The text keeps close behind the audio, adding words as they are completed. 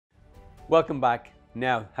Welcome back.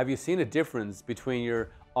 Now, have you seen a difference between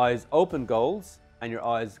your eyes open goals and your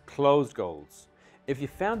eyes closed goals? If you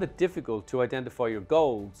found it difficult to identify your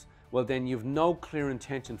goals, well then you've no clear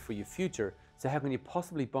intention for your future, so how can you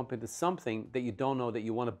possibly bump into something that you don't know that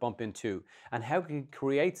you want to bump into? And how can you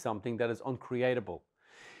create something that is uncreatable?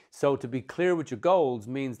 So to be clear with your goals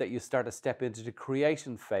means that you start to step into the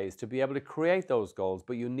creation phase to be able to create those goals,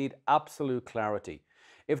 but you need absolute clarity.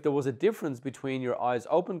 If there was a difference between your eyes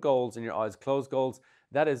open goals and your eyes closed goals,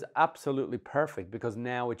 that is absolutely perfect, because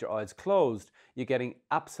now with your eyes closed, you're getting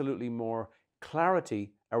absolutely more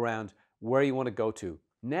clarity around where you want to go to.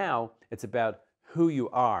 Now it's about who you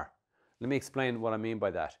are. Let me explain what I mean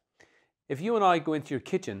by that. If you and I go into your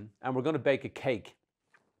kitchen and we're going to bake a cake,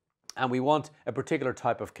 and we want a particular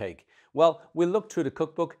type of cake, well, we'll look through the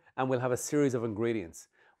cookbook and we'll have a series of ingredients.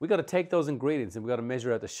 We got to take those ingredients and we got to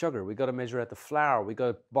measure out the sugar, we got to measure out the flour, we got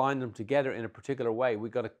to bind them together in a particular way, we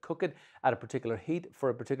got to cook it at a particular heat for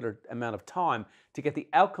a particular amount of time to get the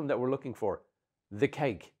outcome that we're looking for, the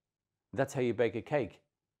cake. That's how you bake a cake.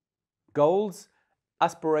 Goals,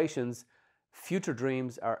 aspirations, future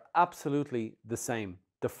dreams are absolutely the same.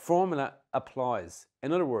 The formula applies.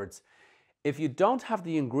 In other words, if you don't have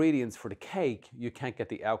the ingredients for the cake, you can't get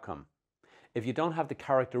the outcome. If you don't have the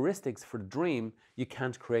characteristics for the dream, you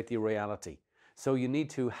can't create the reality. So you need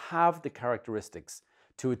to have the characteristics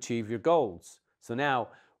to achieve your goals. So now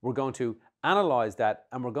we're going to analyze that,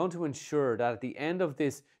 and we're going to ensure that at the end of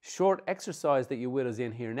this short exercise that you're with us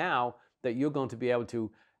in here now, that you're going to be able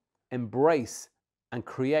to embrace and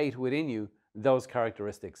create within you those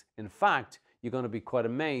characteristics. In fact, you're going to be quite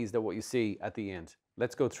amazed at what you see at the end.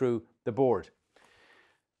 Let's go through the board.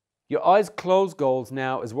 Your eyes closed goals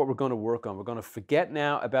now is what we're going to work on. We're going to forget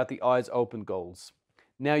now about the eyes open goals.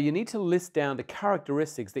 Now you need to list down the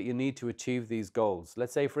characteristics that you need to achieve these goals.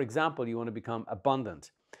 Let's say, for example, you want to become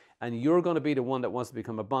abundant, and you're going to be the one that wants to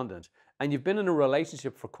become abundant, and you've been in a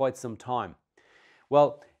relationship for quite some time.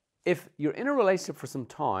 Well, if you're in a relationship for some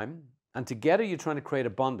time and together you're trying to create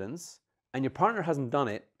abundance and your partner hasn't done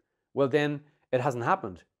it, well then it hasn't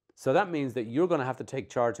happened. So that means that you're going to have to take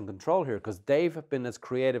charge and control here, because they've been as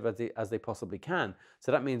creative as they possibly can.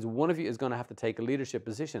 So that means one of you is going to have to take a leadership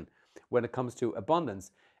position when it comes to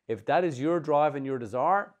abundance. If that is your drive and your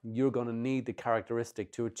desire, you're going to need the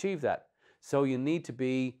characteristic to achieve that. So you need to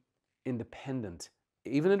be independent.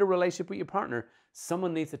 Even in a relationship with your partner,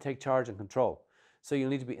 someone needs to take charge and control. So you'll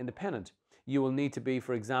need to be independent. You will need to be,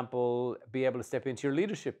 for example, be able to step into your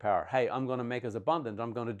leadership power. Hey, I'm going to make us abundant.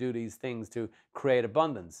 I'm going to do these things to create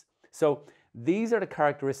abundance. So these are the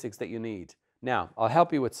characteristics that you need. Now, I'll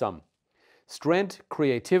help you with some. Strength,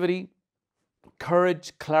 creativity,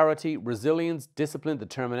 courage, clarity, resilience, discipline,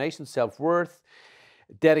 determination, self-worth,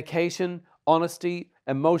 dedication, honesty,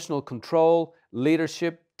 emotional control,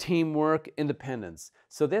 leadership, teamwork, independence.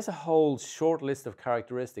 So there's a whole short list of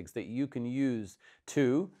characteristics that you can use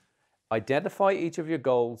to identify each of your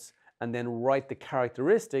goals and then write the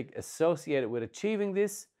characteristic associated with achieving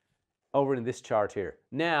this over in this chart here.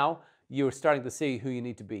 Now you're starting to see who you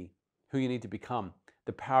need to be, who you need to become,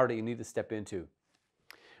 the power that you need to step into.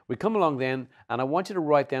 We come along then, and I want you to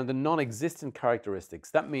write down the non-existent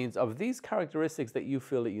characteristics. That means of these characteristics that you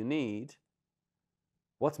feel that you need,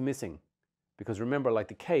 what's missing? Because remember, like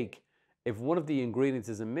the cake, if one of the ingredients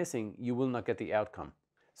is missing, you will not get the outcome.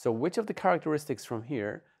 So which of the characteristics from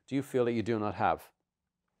here do you feel that you do not have?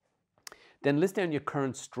 Then list down your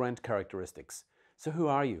current strength characteristics. So who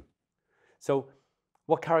are you? So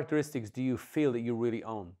what characteristics do you feel that you really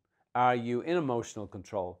own? Are you in emotional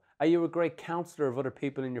control? Are you a great counselor of other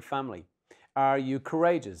people in your family? Are you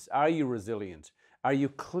courageous? Are you resilient? Are you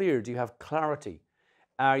clear? Do you have clarity?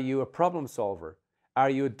 Are you a problem solver? Are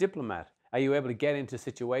you a diplomat? Are you able to get into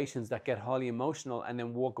situations that get highly emotional and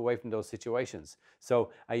then walk away from those situations? So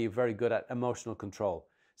are you very good at emotional control?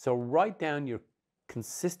 So write down your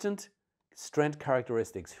consistent strength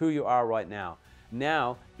characteristics, who you are right now.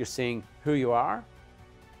 Now you're seeing who you are,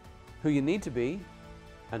 who you need to be,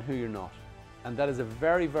 and who you're not. And that is a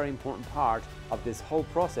very, very important part of this whole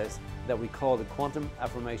process that we call the quantum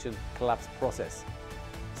affirmation collapse process.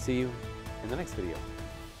 See you in the next video.